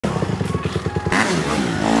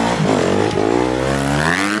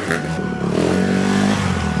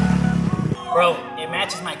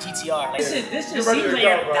matches my GTR. Like, this just seems like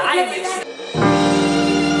a diamond.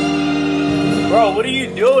 Bro, what are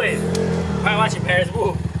you doing? All right, watch it, Paris.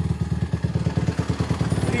 Move.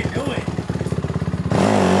 What are you doing?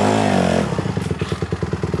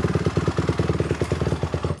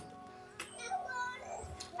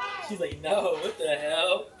 She's like, no, what the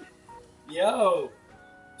hell? Yo,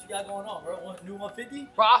 what you got going on, bro? New 150?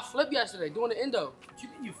 Bro, I flipped yesterday doing the endo. What you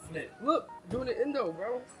mean you flip? Look, doing the endo,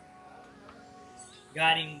 bro.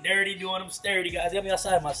 Got him dirty, doing them sturdy, guys. Got me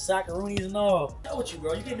outside my socceroonies and all. Know what you,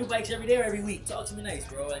 bro? You get new bikes every day or every week. Talk to me nice,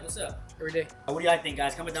 bro. Like, what's up? Every day. What do y'all think,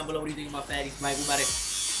 guys? Comment down below. What do you think about fatties? Mike, we about to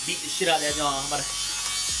beat the shit out that John. I'm about to...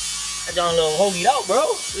 That John a little hoagied out,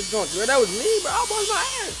 bro. This joint, that was me, bro. I was my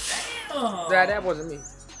ass. Damn. That wasn't me.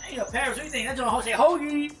 Ain't no Paris. What do you think? That John say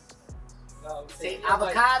hoagie. No, say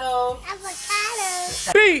avocado.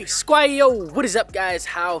 Avocado. B Squire, yo, what is up, guys?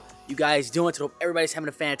 How you guys doing? Hope everybody's having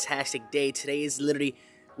a fantastic day. Today is literally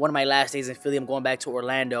one of my last days in Philly. I'm going back to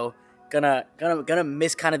Orlando. Gonna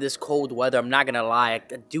miss kind of this cold weather. I'm not gonna lie.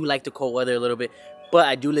 I do like the cold weather a little bit, but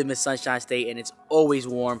I do live in Sunshine State, and it's always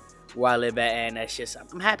warm where I live at, and that's just,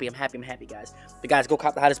 I'm happy, guys. But guys, go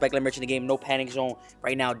cop the hottest bike merch in the game. No Panic Zone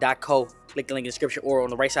right now. .co. Click the link in the description or on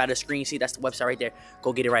the right side of the screen. See, that's the website right there.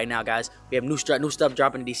 Go get it right now, guys. We have new stuff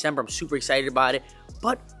dropping in December. I'm super excited about it,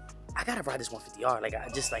 but I gotta ride this 150R. Like, I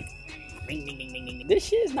just like, ding, ding, ding, ding, ding. This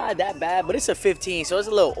shit is not that bad, but it's a 15, so it's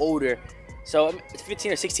a little older. So it's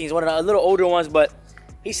 15 or 16 is one of the little older ones, but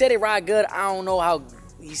he said it ride good. I don't know how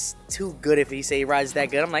he's too good if he say he rides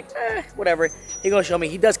that good. I'm like, whatever. He gonna show me.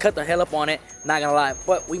 He does cut the hell up on it, not gonna lie,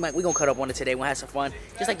 but we gonna cut up on it today. We'll have some fun,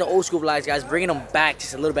 just like the old school vlogs, guys, bringing them back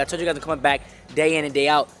just a little bit. I told you guys I'm coming back day in and day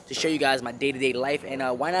out to show you guys my day-to-day life, and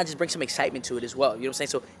why not just bring some excitement to it as well? You know what I'm saying?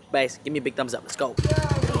 So guys, give me a big thumbs up. Let's go. Let's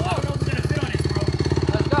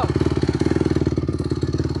go.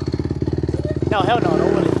 No, hell no,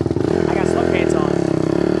 don't really. I got sweatpants on.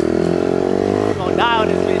 We're gonna die on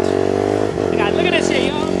this bitch. Look at this shit,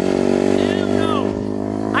 y'all. Hell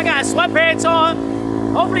no. I got sweatpants on.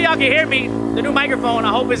 Hopefully y'all can hear me. The new microphone, I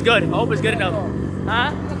hope it's good. I hope it's good enough.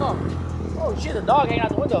 Huh? Oh shit, the dog hanging out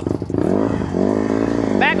the window.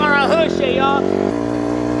 Back on our hood shit, y'all.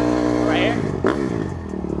 Right here.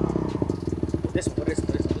 This is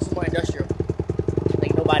more industrial.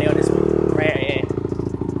 Like nobody on this one. Right here, yeah.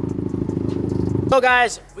 So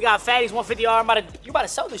guys, we got Fatty's 150R. You about to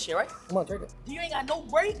sell this shit, right? Come on, take it. You ain't got no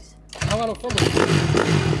brakes? I don't got no fumble.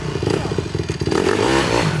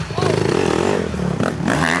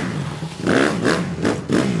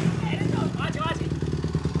 Watch it.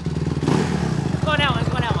 Let's go down one.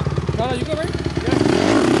 No, you good, right?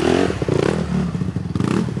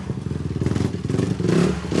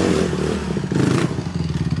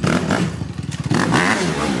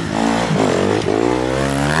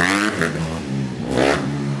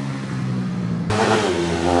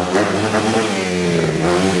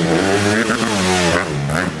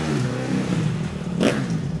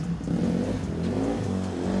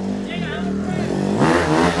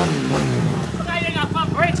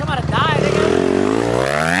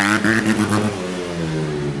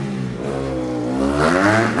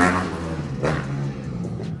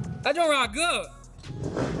 That don't ride good.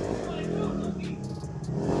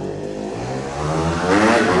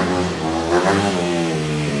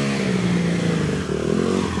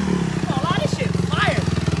 Oh, a lot of this shit fire.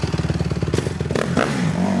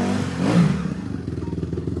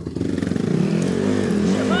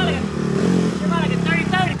 Shit run like a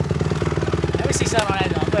 30-30. Let me see something on that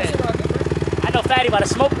John. Go ahead. I know Fatty about to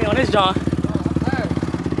smoke me on this John.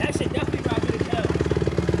 That shit definitely ride good as hell.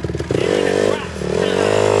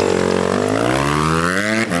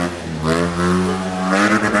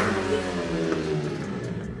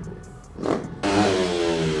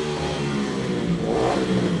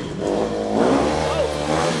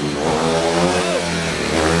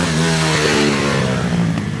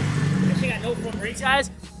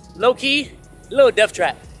 Guys, low key, little death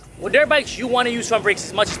trap. With dirt bikes, you want to use front brakes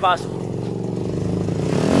as much as possible.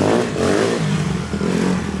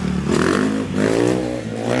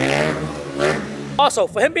 Also,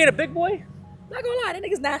 for him being a big boy, not gonna lie, that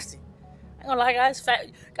nigga's nasty. I ain't gonna lie, guys.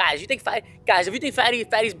 Guys, if you think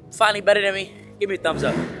Fatty's finally better than me, give me a thumbs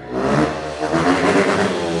up.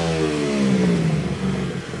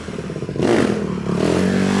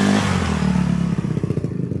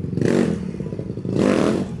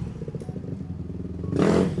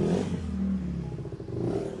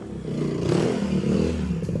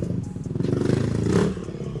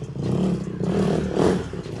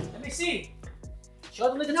 Show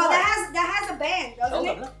them the guitar. No, that has a band, doesn't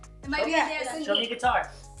it? It might be a Show me your guitar.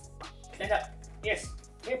 Stand up. Yes.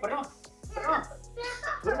 Here, put it on. Put it on.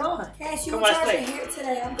 Put it on. Yeah, she Come was on, let's charging play. here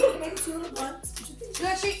today. I'm cooking 2 at once.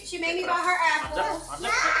 Good, she made me buy her apple.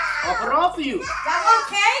 I'll put it on for you. Y'all want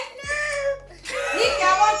cake? No. Nick,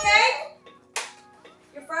 y'all want cake?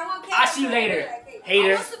 Your friend want cake? I'll see you later,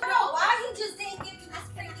 hater. Why he just didn't give you this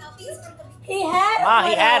freaking He had Ah,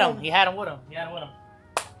 he had him. He had him with him. He had him with him.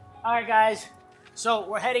 All right, guys. So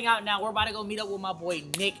we're heading out now. We're about to go meet up with my boy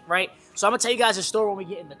Nick, right? So I'm gonna tell you guys a story when we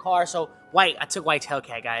get in the car. So White, I took White's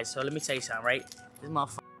Hellcat, guys. So let me tell you something, right? This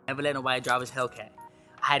motherfucker never let nobody drive his Hellcat.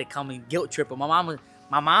 I had to come and guilt trip him.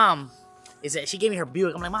 My mom is that she gave me her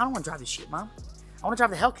Buick. I'm like, Mom, I don't want to drive this shit, Mom. I want to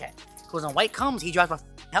drive the Hellcat. Because when White comes, he drives my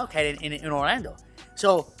Hellcat in Orlando.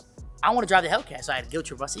 So I want to drive the Hellcat. So I had to guilt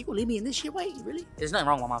trip him. I said, you gonna leave me in this shit, White? Really? There's nothing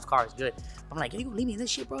wrong with my mom's car. It's good. I'm like, you gonna leave me in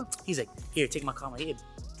this shit, bro? He's like, here, take my car. I'm like, here.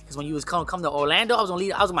 Because when you was come to Orlando, I was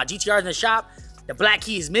with my GTRs in the shop. The black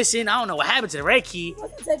key is missing. I don't know what happened to the red key.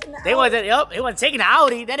 They wasn't taking the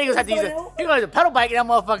Audi. That niggas had to use a pedal bike in that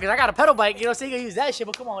motherfucker. I got a pedal bike, you know, so you can use that shit.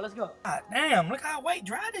 But come on, let's go. God damn, look how White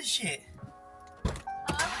drive this shit.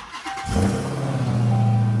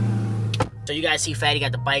 So you guys see Fatty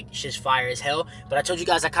got the bike, shit's fire as hell. But I told you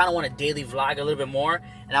guys I kind of want to daily vlog a little bit more,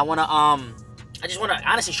 and I want to I just want to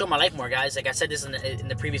honestly show my life more, guys. Like I said this in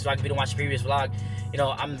the previous vlog. If you don't watch the previous vlog, you know,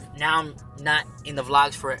 I'm not in the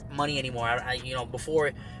vlogs for money anymore. You know,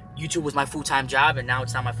 before YouTube was my full-time job, and now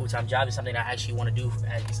it's not my full-time job. It's something I actually want to do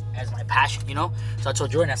as my passion, you know. So I told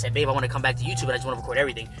Jordan, I said, babe, I want to come back to YouTube, and I just want to record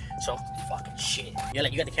everything. So fucking shit. You're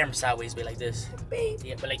like, you got the camera sideways, babe, like this. Babe.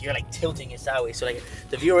 Yeah, but like you're like tilting it sideways, so like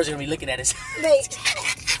the viewers are gonna be looking at us. Babe.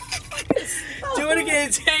 Jordan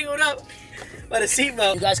getting tangled up by the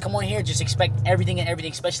seatbelt. You guys come on here, just expect everything and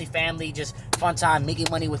everything, especially family, just fun time, making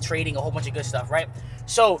money with trading, a whole bunch of good stuff, right?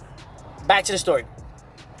 So, back to the story.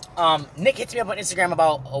 Nick hits me up on Instagram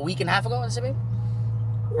about a week and a half ago,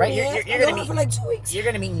 right? Yeah, you're gonna meet for like 2 weeks. You're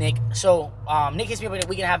gonna meet Nick. So, Nick hits me up a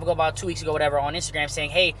week and a half ago, about 2 weeks ago, whatever, on Instagram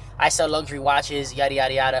saying, hey, I sell luxury watches, yada,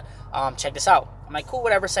 yada, yada. Check this out. I'm like, cool,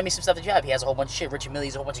 whatever, send me some stuff that you have. He has a whole bunch of shit, Richard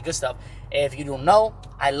Millie's, a whole bunch of good stuff. If you don't know,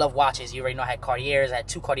 I love watches. You already know I had Cartiers, I had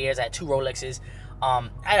 2 Cartiers, I had 2 Rolexes. I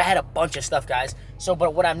had a bunch of stuff, guys. So,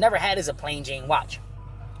 but what I've never had is a plain Jane watch.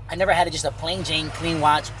 I never had just a plain Jane clean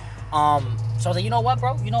watch. So I was like, you know what,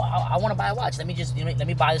 bro? You know, I want to buy a watch. Let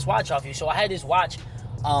me buy this watch off you. So I had this watch.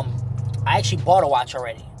 I actually bought a watch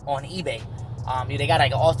already on eBay. They got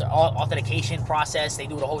like an authentication process. They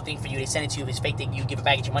do the whole thing for you. They send it to you. If it's fake, you give it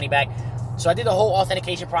back, get your money back. So I did the whole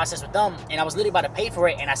authentication process with them, and I was literally about to pay for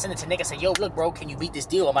it. And I sent it to Nick. I said, yo, look, bro, can you beat this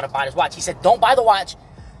deal? I'm about to buy this watch. He said, don't buy the watch.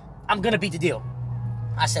 I'm gonna beat the deal.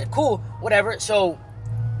 I said, cool, whatever. So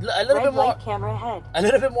a little bit more camera ahead. A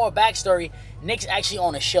little bit more backstory. Nick's actually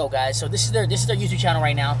on a show, guys. So this is their YouTube channel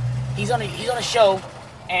right now. He's on a show,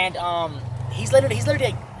 and he's literally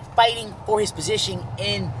like fighting for his position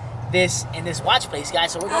in this watch place,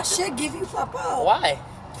 guys. So we're going I should give you Papa. Why?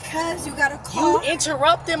 Because you got a call. You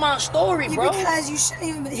interrupted my story, bro. Because you shouldn't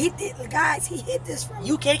even hit it, guys. He hit this from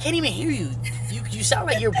you. Can't even hear you. You sound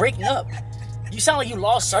like you're breaking up. You sound like you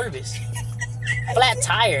lost service. Flat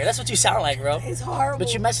tire. That's what you sound like, bro. It's horrible.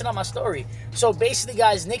 But you're messing up my story. So basically,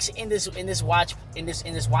 guys, Nick's in this watch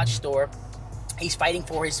store. He's fighting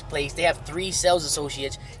for his place. They have 3 sales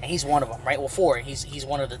associates, and he's one of them, right? Well, 4. He's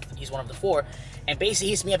one of the 4. And basically,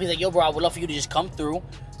 he hits me up. He's like, yo, bro, I would love for you to just come through.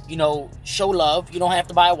 You know, show love. You don't have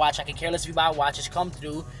to buy a watch. I can care less if you buy a watch. Just come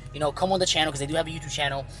through. You know, come on the channel because they do have a YouTube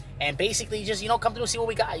channel. And basically, just come through and see what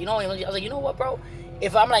we got. You know, I was like, you know what, bro?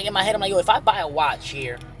 If I'm like in my head, I'm like, yo, if I buy a watch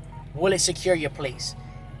here, will it secure your place?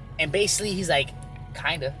 And basically, he's like,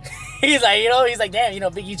 kinda. He's like, damn,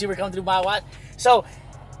 big YouTuber coming through my watch. So,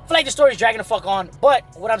 I feel like the story's dragging the fuck on. But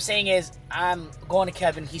what I'm saying is, I'm going to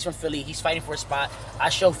Kevin. He's from Philly. He's fighting for a spot. I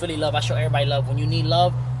show Philly love. I show everybody love. When you need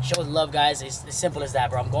love, show the love, guys. It's as simple as that,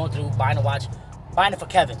 bro. I'm going through, buying a watch, buying it for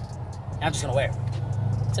Kevin. And I'm just gonna wear it.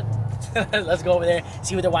 That's it. Let's go over there,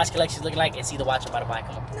 see what their watch collection's looking like, and see the watch I'm about to buy.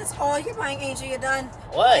 Come on. That's all you're buying, Angel. You're done.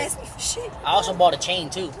 What? Don't ask me for shit. I also bought a chain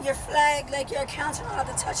too. Your flag, like your account's not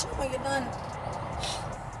allowed to touch it when you're done.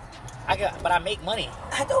 But I make money.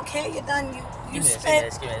 I don't care. You're done. You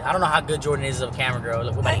spent. Give me this. I don't know how good Jordan is as a camera girl.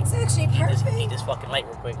 Look, it's actually perfect. Eat this fucking light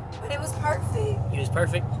real quick. But it was perfect. It was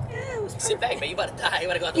perfect? Yeah, it was perfect. Sit back, man. You about to die. You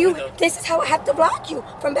about to go out the window. This is how I have to block you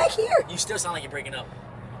from back here. You still sound like you're breaking up.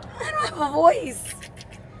 I don't have a voice.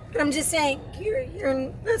 But I'm just saying,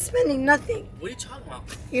 you're not spending nothing. What are you talking about?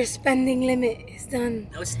 Your spending limit is done.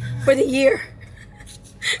 No, it's not. For the year.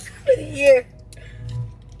 For the year.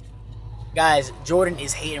 Guys, Jordan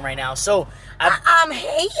is hating right now. So I'm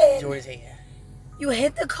hating. Jordan's hating. You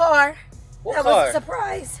hit the car. What that car? was a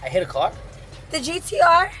surprise. I hit a car? The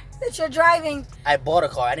GTR that you're driving. I bought a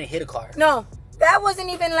car. I didn't hit a car. No. That wasn't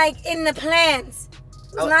even like in the plans.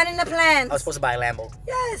 It was not in the plans. I was supposed to buy a Lambo.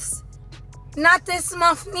 Yes. Not this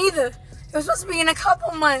month neither. It was supposed to be in a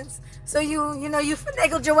couple months. So you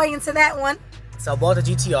finagled your way into that one. So I bought the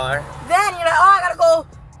GTR. Then you're like, oh, I gotta go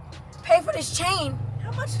pay for this chain.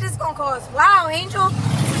 How much is this gonna cost? Wow, Angel,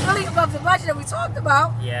 this is really above the budget that we talked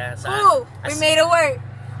about. Yeah, so Ooh, we made it work.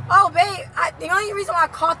 Oh, babe, the only reason why I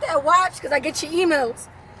caught that watch because I get your emails.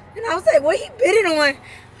 And I was like, what he bidding on?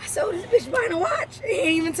 I said, oh, this bitch buying a watch. He ain't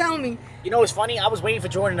even tell me. You know what's funny? I was waiting for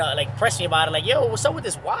Jordan to like press me about it. Like, yo, what's up with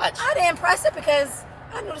this watch? I didn't press it because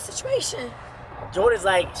I knew the situation. Jordan's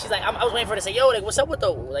like, she's like, I was waiting for her to say, yo, like, what's up with the,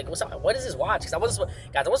 like, what's up? What is this watch? Because I wasn't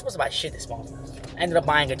supposed to buy shit this month. I ended up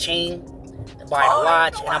buying a chain, buying a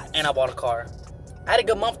watch, and I bought a car. I had a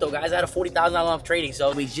good month though, guys. I had a $40,000 month trading,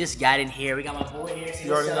 so we just got in here. We got my boy here.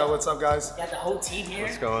 You already know what's up, guys. Got the whole team here.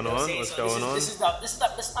 What's going on? What's going on? This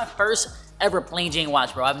is my first ever plain Jane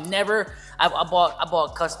watch, bro. I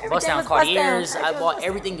bought custom bust down Cartiers. I bought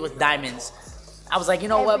everything with diamonds. I was like, you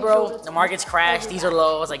know what, bro? The market's crashed. These are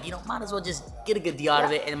low. I was like, you know, might as well just get a good deal out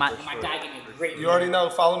of it. And my guy gave me a great deal. You already know.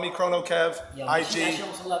 Follow me, Chrono Kev,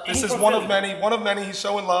 IG. This is one of many. One of many. He's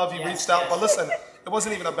showing love. He reached out, but listen, it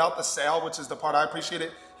wasn't even about the sale, which is the part I appreciate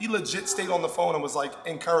it. He legit stayed on the phone and was like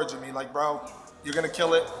encouraging me, like, bro, you're gonna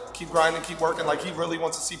kill it. Keep grinding, keep working. Like, he really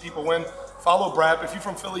wants to see people win. Follow Braap. If you're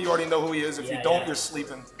from Philly, you already know who he is. If you don't, you're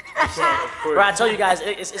sleeping. Bro, I told you guys,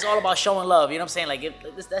 it's all about showing love. You know what I'm saying?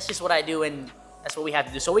 Like, that's just what I do, and that's what we have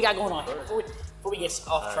to do. So we got going on here before we get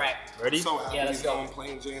off track. Ready? So happy let's go. going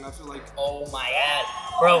plain Jane. I feel like. Oh my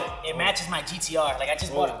god, bro! It matches my GTR. Like I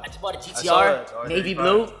just bought a GTR, navy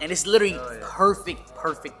blue, and it's literally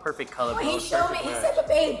perfect color. When he showed me, he said, but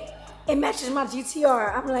babe, it matches my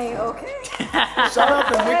GTR. I'm like, okay. Shout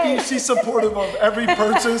out to Nikki. She's supportive of every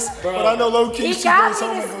purchase, but I know low key she goes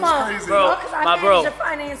home and goes crazy. Bro, my bro, the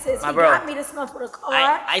finances. He got me this month with a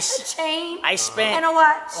car, a chain, I spent and a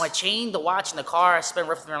watch. On a chain, the watch, and the car. I spent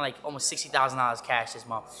roughly around like almost $60,000 cash this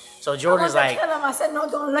month. So Jordan's like, kill him. I said, no,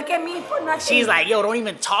 don't look at me for nothing. She's like, yo, don't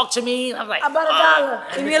even talk to me. I'm like, about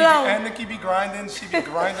 $1. Leave me alone. And Nikki be grinding. She be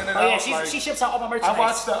grinding it oh yeah, out. she ships out all my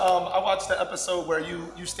merchandise. I watched the episode where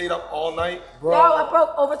you stayed up all night. Bro, I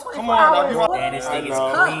broke over 24 hours. Man, this thing is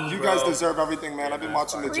clean, you guys deserve everything, man. I've been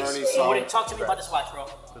watching the journey. So talk to me about this watch, bro.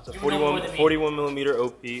 It's a 41 millimeter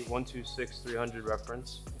OP, 126/300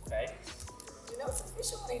 reference. Okay. You know it's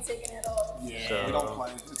official when they taking it off. Yeah. So, we don't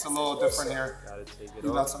play. It's a little different here. Gotta take it You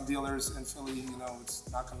off. got some dealers in Philly, you know,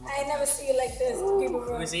 it's not gonna look. I ain't never see it like this.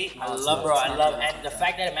 People You see, I love, and the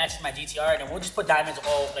fact that it matches my GTR, and we'll just put diamonds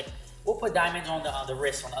we'll put diamonds on the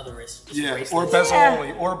wrist, on the other wrist. Just or bezel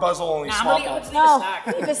only, or bezel only. Nah, swap them.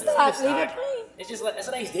 leave it stock, leave it clean. It's just it's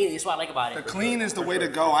a nice daily. That's what I like about it. The clean is the way to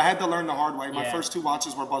go. I had to learn the hard way. My first 2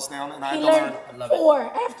 watches were bust down, and I had He to learn. learned 4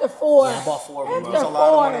 after 4. Yeah, I bought 4. After It was a lot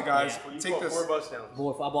of money, guys. Take this. 4 bust downs. I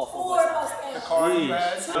bought 4. 4 bust down. The car in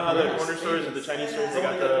bag. You know how the corner stores and the Chinese stores, they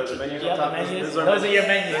got the menus on top? Those are your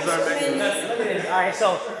menus. These are our menus. Look at this. All right,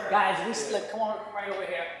 so guys, come right over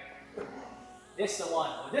here. This is the one.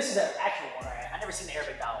 This is the actual one right here. I never seen the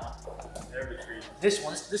Arabic dollar one. Arabic tree. This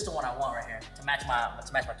one. This is the one I want right here to match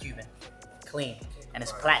my Cuban. Clean. And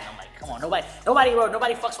it's platinum. Like, come on, nobody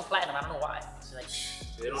fucks with platinum. I don't know why. It's like,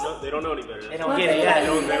 They don't know any better. They don't get it. Yeah.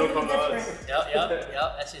 They don't come to us.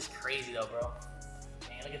 Yep. That's just crazy though, bro.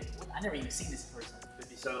 Man, look at this. I never even seen this in person.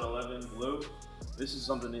 5711 blue. This is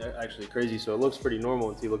something actually crazy. So it looks pretty normal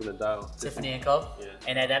until you look at the dial. Tiffany and Co. Yeah.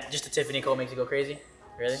 And that just the Tiffany and Co makes it go crazy.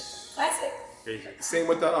 Really? Classic. Crazy. Same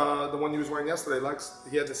with the one you was wearing yesterday, Lex.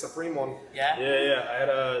 He had the Supreme one. Yeah. Yeah. I had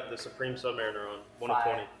the Supreme Submariner on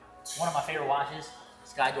 120. One of my favorite watches.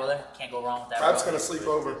 Sky Dweller. Can't go wrong with that. Braap's gonna sleep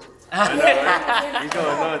over. I know, right? He's going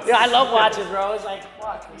nuts. Yeah, I love watches, bro. It's like,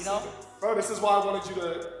 fuck, you know? Bro, this is why I wanted you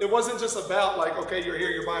to. It wasn't just about like, okay, you're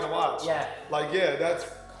here, you're buying a watch. Yeah. Like, yeah, that's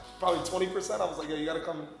probably 20%. I was like, yeah, you gotta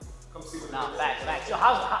come see what. Nah, facts. So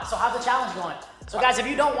how's the challenge going? So guys, if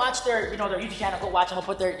you don't watch their YouTube channel, go watch them. I'll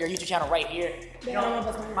put their YouTube channel right here. You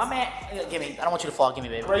know, my man, give me. I don't want you to fall. Give me,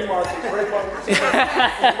 baby. Great market.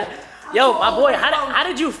 Yo, my boy, how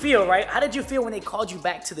did you feel, right? How did you feel when they called you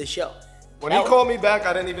back to the show? When he called me back,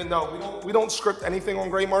 I didn't even know. We don't script anything on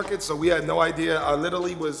Gray Market, so we had no idea. I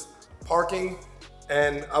literally was parking,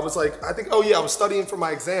 and I was like, I was studying for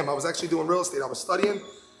my exam. I was actually doing real estate. I was studying,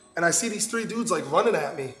 and I see these 3 dudes like running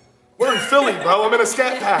at me. We're in Philly, bro. I'm in a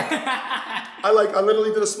scat pack. I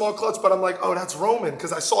literally did a small clutch, but I'm like, oh, that's Roman,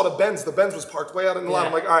 because I saw the Benz. The Benz was parked way out in the lot.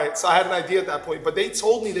 I'm like, all right. So I had an idea at that point, but they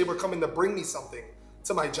told me they were coming to bring me something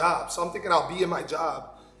to my job. So I'm thinking I'll be in my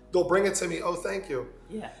job. they'll bring it to me. Oh, thank you.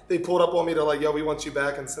 Yeah. They pulled up on me. They're like, yo, we want you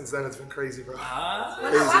back. And since then, it's been crazy, bro. When I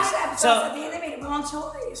watched that episode, they made a wrong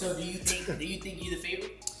choice. So do you think you're the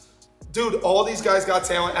favorite? Dude, all these guys got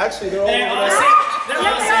talent. Actually, they're all over there. They're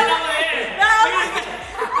all sitting over there.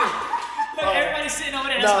 Look, everybody's sitting over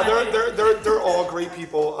there. No, they're all great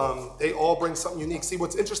people. They all bring something unique. See,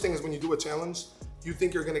 what's interesting is when you do a challenge, you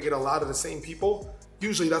think you're gonna get a lot of the same people.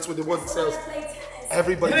 Usually, that's what it was.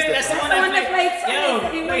 Everybody's different. That's the one that played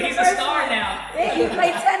tennis. Yo, wait, he's a star now. Yeah, he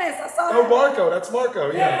played tennis. I saw Oh, Marco. That's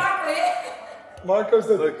Marco. Yeah, Marco. Yeah. Marco's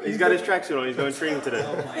the. Look, he's got his tracksuit on. He's going training today.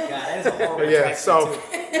 Oh my god, that is a horrible Yeah. So,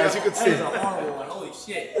 as you can see, that is a horrible one. Holy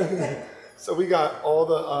shit. so we got all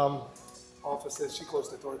the offices. She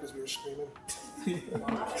closed the door because we were screaming.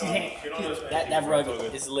 That rug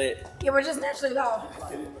is lit. Yeah, we're just naturally loud.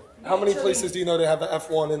 How many places do you know they have an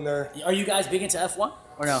F1 in there? Are you guys big into F1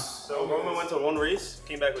 or no? So Roman went to one race,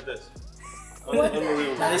 came back with this. Nah,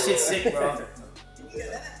 Unbelievable. this shit's sick, bro.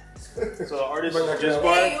 So the artist just Hey,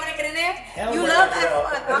 bought. you want to get in there? Hell You yeah. love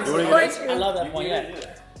F1. I'm You wanna supporting get you. I love F1, yeah.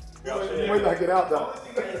 You might not get out though.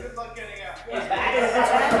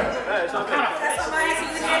 That's why my ass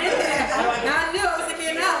was getting in there. Now I knew I was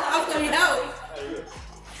getting out. I was going to get out.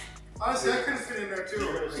 Honestly, I couldn't fit in there too.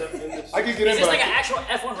 I I could get in, Is this but like an actual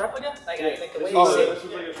F1 replica? Like the way you Oh, sit? This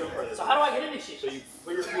was like a show part. So how do I get in this shit? So you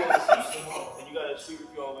put your feet on the seat, and you gotta sweep your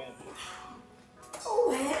feet all the way in.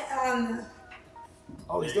 Oh,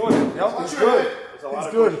 oh, he's doing it. Yep, he's good. It's a lot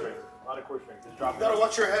of good. core strength. A lot of core strength. Just drop it. You gotta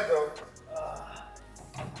watch your head though.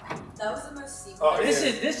 that was the most secret. Oh, This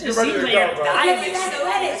yeah. just You're ready seems to like go, a bro. diving.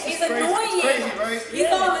 He's annoying. Crazy, right? He's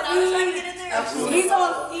all lean. He's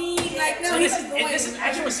all lean. Like, no, So he's this annoying. is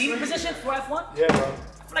actual seating position for F1? Yeah, bro. I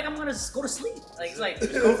feel like I'm gonna go to sleep. Like it's like,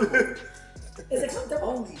 Is it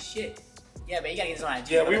comfortable? holy shit. Yeah, but you gotta get this on IG.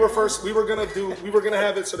 Yeah, we were gonna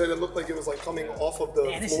have it so that it looked like it was like coming off of the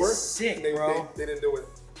Man, this floor. is sick, and they, bro. They didn't do it.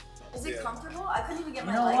 Is it comfortable? I couldn't even get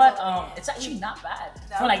You my know legs what? up. It's actually not bad.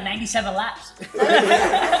 For like 97 laps. You know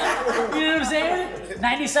what I'm saying?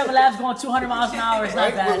 97 laps going 200 miles an hour is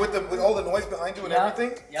not bad. With all the noise behind you and Yep,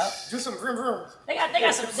 everything. yep. Do some vroom vroom. They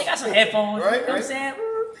got some headphones. Right, You know what I'm right. saying?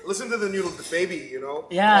 Listen to the noodle, the baby, you know.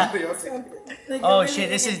 Yeah. Like, Oh really shit,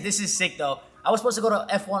 this is sick though. I was supposed to go to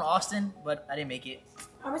F1 Austin, but I didn't make it.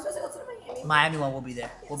 Are we supposed to go to the Miami? Miami one will be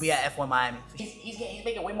there. We'll be at F1 Miami. He's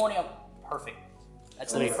making way more money. Perfect.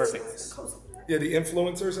 That's literally perfect. Yeah, the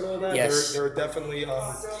influencers and all that. Yes. They're definitely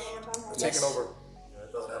taking over.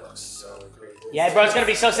 Yeah, bro, it's gonna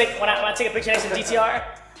be so sick. When I take a picture next to GTR,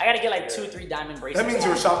 I gotta get like 2 or 3 diamond bracelets. That means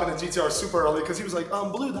you were shopping at GTR super early because he was like,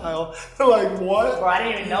 blue dial. Like, what? Bro, I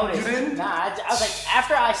didn't even notice. You didn't? Nah, I was like,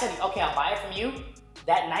 after I said, okay, I'll buy it from you,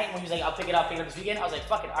 that night when he was like, I'll pick it up this weekend, I was like,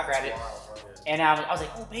 fuck it, I'll grab it. And I was like,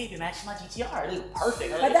 oh, babe, it matches my GTR. It looked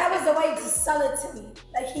perfect. But that was the way to sell it to me.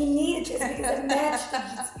 Like, he needed this because it matched the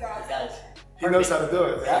GTR. Guys. He knows how to do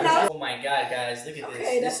it. Oh my god, guys, look at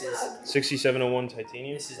Okay, this. that's This is 6701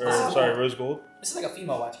 titanium. This is- Or, sorry, rose gold. like a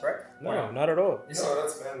female watch, correct? No, not at all. This No,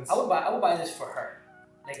 is, that's Ben's. I would buy this for her.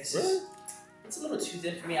 Like this is it's a little too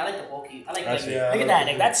thin for me. I like the bulky. I like I see. Yeah, look at that.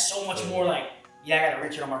 Like that's so much more like I got a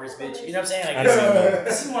Richard on my wrist, bitch. You know what I'm saying? Like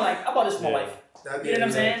this is more like I bought this for my wife. That- You know what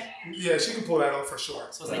I'm saying? Yeah, she can pull that off for sure.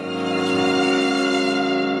 So it's like